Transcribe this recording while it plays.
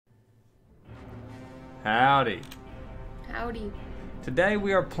Howdy. Howdy. Today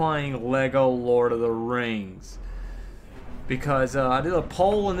we are playing Lego Lord of the Rings. Because I did a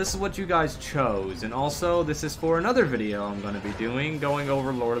poll and this is what you guys chose. And also this is for another video I'm going to be doing, going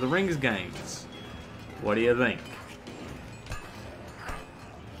over Lord of the Rings games. What do you think?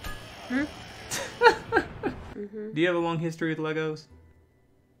 Do you have a long history with Legos?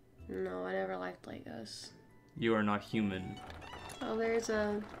 No, I never liked Legos. You are not human. Oh, there's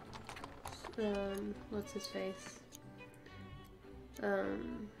a... what's his face?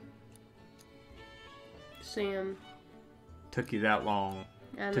 Sam. Took you that long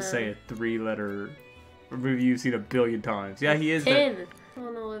I to know. say a 3-letter review you've seen a billion times. Yeah, he is. 10! I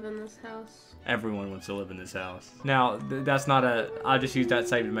want to live in this house. Everyone wants to live in this house. Now, that's not a... I just use that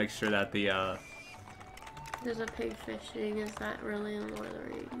save to make sure that the, There's a pig fishing. Is that really in Lord of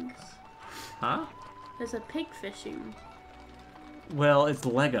the Rings? Huh? There's a pig fishing. Well, it's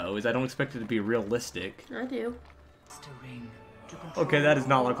Legos. I don't expect it to be realistic. I do. Okay, that does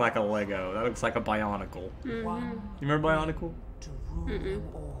not look like a Lego. That looks like a Bionicle. Mm-hmm. You remember Bionicle? Mm-mm.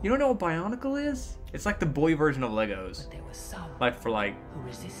 You don't know what Bionicle is? It's like the boy version of Legos. Like for like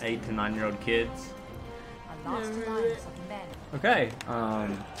 8 to 9-year-old kids. Okay, I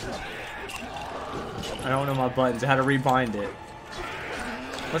don't know my buttons. I had to rebind it.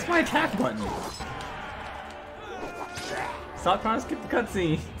 What's my attack button? Stop trying to skip the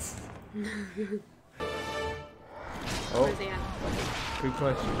cutscenes. Oh, Where's he at? good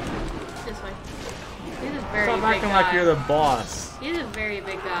question. This way. He's a very Stop big acting guy. like you're the boss. He's a very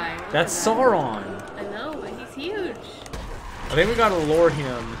big guy. Remember That's that. Sauron. I know, but he's huge. I think we gotta lure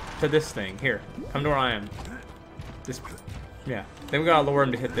him to this thing. Here, come to where I am. This, yeah. Then we gotta lure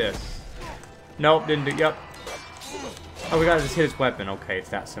him to hit this. Nope, didn't do. Yep. Oh, we gotta just hit his weapon. Okay, it's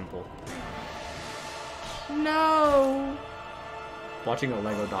that simple. No. Watching a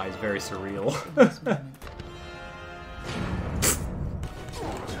Lego die is very surreal.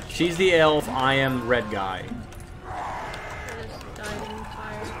 She's the elf. I am the red guy. I just died in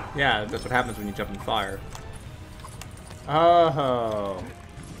fire. Yeah, that's what happens when you jump in fire. Oh.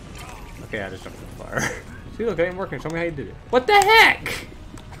 Okay, I just jumped in fire. See, look, it ain't working. Show me how you did it. What the heck?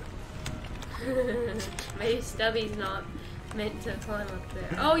 Maybe Stubby's not meant to climb up there.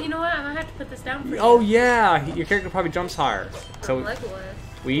 Oh, you know what? I might have to put this down for you. Oh yeah, your character probably jumps higher. So Legolas.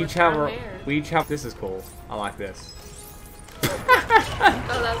 we with each have brown our, hair. we each have. This is cool. I like this.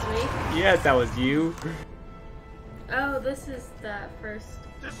 Oh, that was me? Yes, that was you. Oh, this is that first.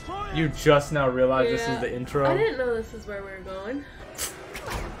 You just now realized this is the intro. I didn't know this is where we were going.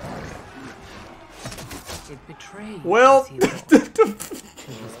 It betrayed Well,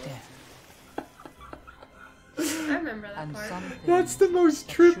 I remember that and part. something that's the most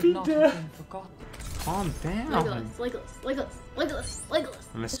that should trippy not have been death. forgotten. Calm down. Legolas. I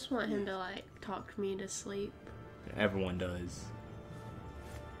I just want him to, like, talk me to sleep. Everyone does.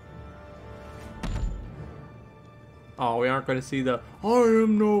 Oh, we aren't going to see the I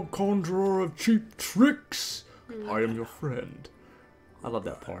am no conjurer of cheap tricks. I am your friend. I love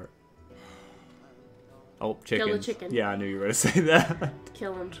that part. Oh, chickens. Kill the chicken. Yeah, I knew you were going to say that.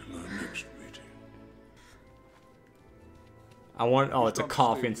 Kill him. I want. Oh, it's a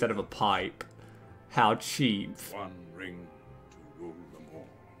coffee instead of a pipe. How cheap. One ring to rule them all.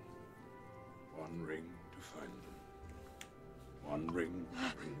 One ring to find them. One ring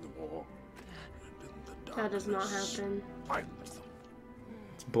to bring the war. And in the That does not darkness, happen. find them.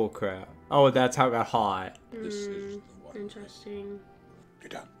 It's bullcrap. Oh, that's how it got hot. This is the one. Interesting.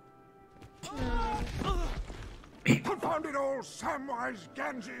 Get down. Confound it all, Samwise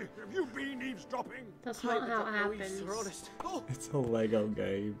Gamgee! Have you been eavesdropping? That's not how it happens. It's a Lego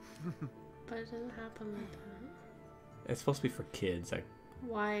game. But it doesn't happen like that. It's supposed to be for kids. Like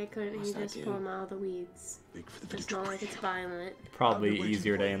Why couldn't What's he that just do? pull him out of the weeds? Big for the It's village not like it's violent. probably I'll be waiting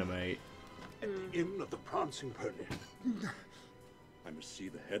easier to for you. animate. At the Inn of the Prancing Pony. I must see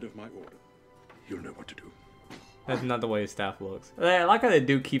the head of my order. You'll know what to do. That's not the way his staff looks. I like how they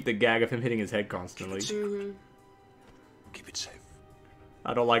do keep the gag of him hitting his head constantly. Mm-hmm. Keep it safe.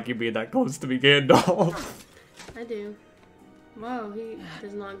 I don't like you being that close to me, Gandalf. I do. Whoa, he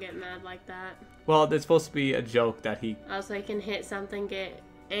does not get mad like that. Well, it's supposed to be a joke that he... I was like, he can hit something, get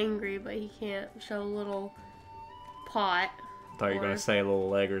angry, but he can't show a little pot. I thought you were Or- going to say a little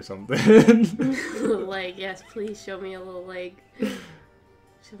leg or something. Leg, yes, please show me a little leg. Show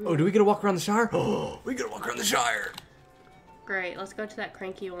me Oh, do we get to walk around the Shire? Oh, we get to walk around the Shire. Great, let's go to that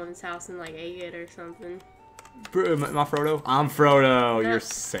cranky woman's house and like egg it or something. Am I Frodo? I'm Frodo. You're Yep.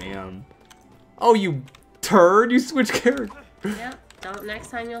 Sam. Oh, you turd. You switch characters. Yep. Don't next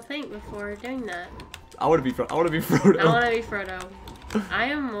time you'll think before doing that. I want to be Frodo. I want to be Frodo. I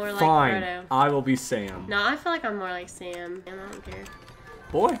am more like Fine. Frodo. I will be Sam. No, I feel like I'm more like Sam. And I don't care.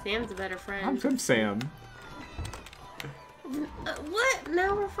 Boy, Sam's a better friend. I'm Sam. What?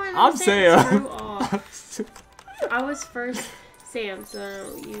 Now we're finally I'm Sam. Screw off. I was first Sam,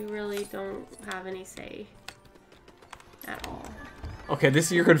 so you really don't have any say at all. Okay,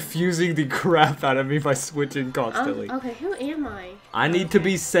 you're confusing the crap out of me by switching constantly. Okay, who am I? I need to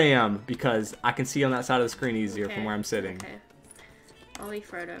be Sam because I can see on that side of the screen easier from where I'm sitting. Okay. I'll be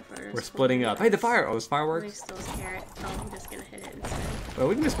Frodo. We're splitting up. Hey, the fire! Oh, there's Let me fireworks. still scare it. Oh, I'm just gonna hit it instead. Well,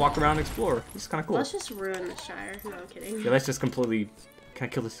 we can just walk around and explore. This is kind of cool. Let's just ruin the Shire. No, I'm kidding. Yeah, let's just completely... Can I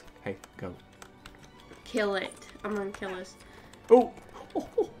kill this? Hey, go. Kill it. I'm gonna kill this. Oh!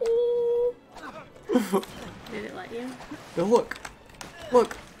 Did it let you? No, look!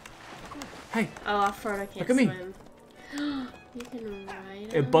 Look! Hey! Oh, Frodo can't Look at me. swim. You can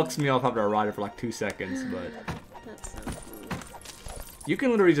ride It bucks me off after I ride it for like 2 seconds, but... That's so cool. You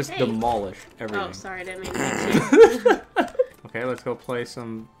can literally just Hey. demolish everything. Oh, sorry, I didn't mean to hit you. Okay, let's go play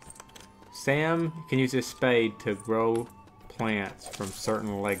some... Sam can use his spade to grow plants from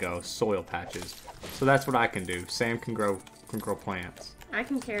certain Lego soil patches. So that's what I can do. Sam can grow plants. I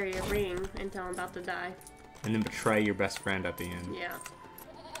can carry a ring until I'm about to die. And then betray your best friend at the end. Yeah.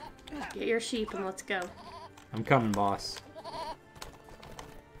 Get your sheep and let's go. I'm coming, boss.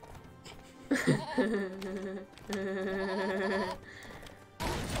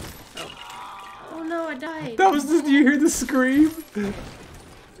 Oh no, I died. That was just, do you hear the scream?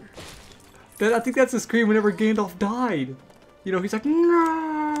 I think that's the scream whenever Gandalf died. You know, he's like,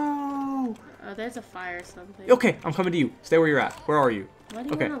 no! Oh, there's a fire or something. Okay, I'm coming to you. Stay where you're at. Where are you? Why do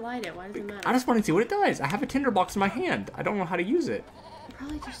you Okay. want to light it? Why does it matter? I just want to see what it does. I have a tinderbox in my hand. I don't know how to use it. It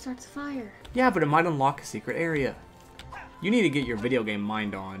probably just starts a fire. Yeah, but it might unlock a secret area. You need to get your video game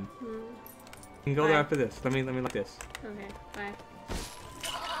mind on. You can go there Bye. after this. Let me like this. Okay, bye.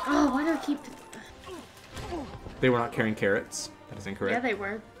 Oh, why do I keep... They were not carrying carrots. That is incorrect. Yeah, they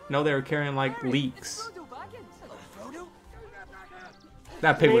were. No, they were carrying like leeks.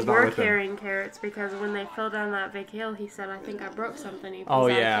 That pig They was not were with them. carrying carrots because when they fell down that big hill, he said, I think I broke something. He Oh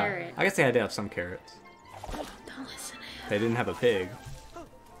pulls out a yeah. carrot. I guess they had to have some carrots. Don't listen to him. They didn't have a pig.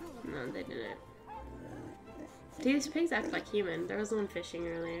 No, they didn't. These pigs act like human. There was one fishing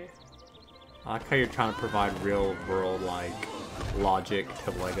earlier. I like how you're trying to provide real world like logic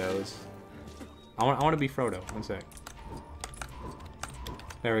to Legos. I want to be Frodo. One sec.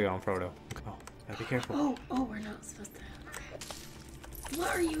 There we go. I'm Frodo. Oh, gotta be careful. Oh, we're not supposed to. Okay.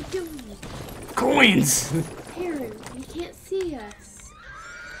 What are you doing? Coins. Aaron, you can't see us.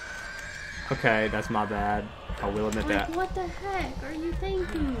 Okay, that's my bad. I will admit Like, that. what the heck are you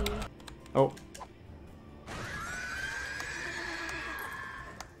thinking? Oh.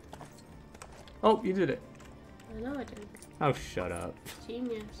 Oh, you did it. I know I did. Oh, shut up.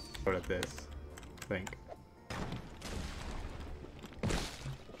 Genius. What at this? Think.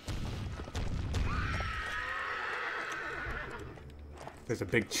 There's a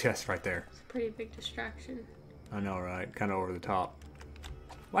big chest right there. It's a pretty big distraction. I know, right? Kind of over the top.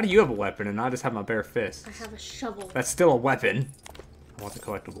 Why do you have a weapon and I just have my bare fist? I have a shovel. That's still a weapon. I want the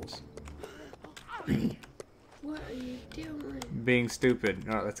collectibles. What are you doing? Being stupid.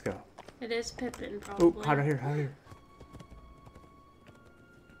 Alright, let's go. It is Pippin, probably. Oh, hide right here, hide here.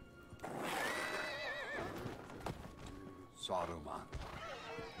 Saruman.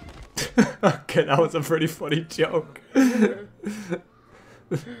 Okay, that was a pretty funny joke. Ring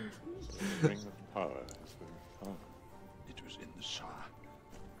of power has been found. It was in the Shire,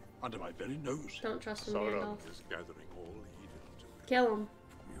 under my very nose. Don't trust him, Sauron Gandalf. is gathering all evil to Kill him.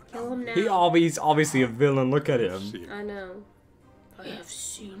 Kill him now. He's obviously a villain. Look at him. see I know. I have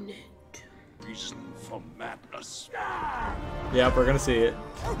seen it. reason for madness. Yeah, we're gonna see it.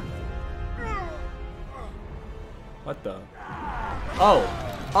 What the? Oh!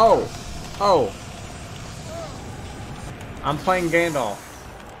 Oh! Oh! I'm playing Gandalf.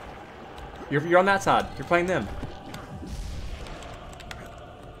 You're on that side. You're playing them.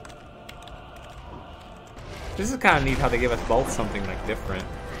 This is kind of neat how they give us both something like different,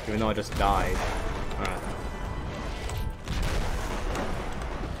 even though I just died. Alright.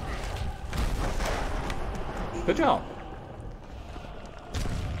 Good job.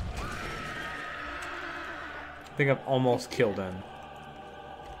 I think I've almost killed him.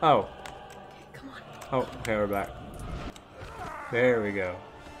 Oh. Come on. Oh, okay, we're back. There we go.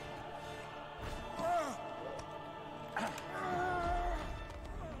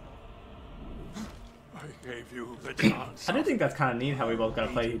 I gave you the chance I do think that's kind of neat how we both got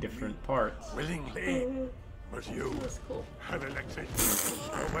to play different parts. willingly, but you That's cool. have elected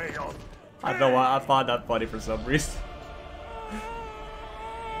a way on. I don't know why I find that funny for some reason.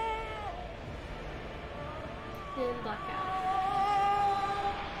 And blackout.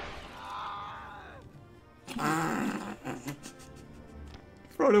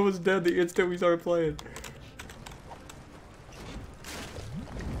 Frodo was dead the instant we started playing.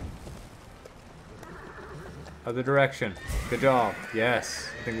 Other direction. Good job. Yes.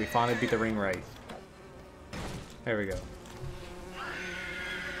 I think we finally beat the ring race. There we go.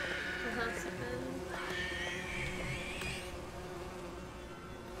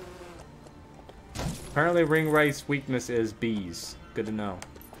 Apparently ring race weakness is bees. Good to know.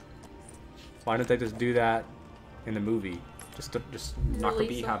 Why didn't they just do that in the movie? Just knock a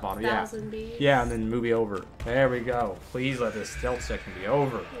beehive on it. Yeah. Bees. Yeah, and then movie over. There we go. Please let this stealth section be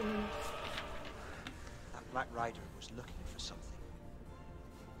over. That Black Rider was looking for something.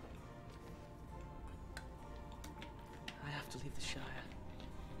 I have to leave the Shire.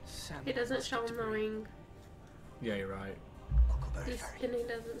 Sam He doesn't must show get him to the Bree. ring. Yeah, you're right. And he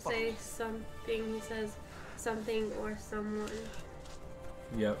doesn't say something. He says something or someone.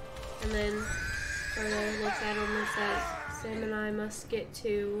 Yep. And then Frodo looks at him and says, Sam and I must get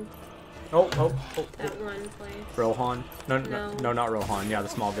to Oh. that one place. Rohan? No, No. not Rohan. Yeah, the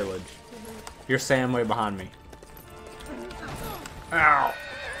small village. You're Sam way behind me. Ow!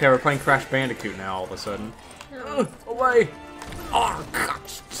 Yeah, we're playing Crash Bandicoot now all of a sudden. No. Away! Oh,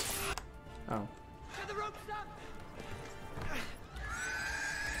 gosh! Oh.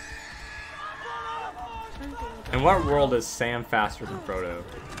 In what world is Sam faster than Frodo?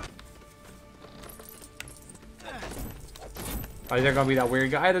 Oh, is there gonna be that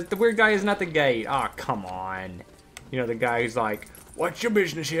weird guy? The weird guy isn't at the gate. Ah, oh, come on. You know, the guy who's like, what's your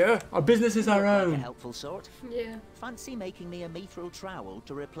business here? Our business is our Like a own. helpful sort. Yeah. Fancy making me a mithril trowel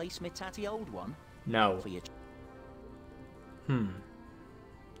to replace my tatty old one? No. For your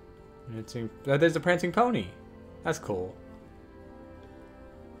There's a prancing pony. That's cool.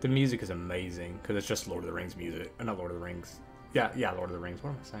 The music is amazing because it's just Lord of the Rings music. Not Lord of the Rings. Yeah, Lord of the Rings.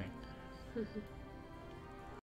 What am I saying?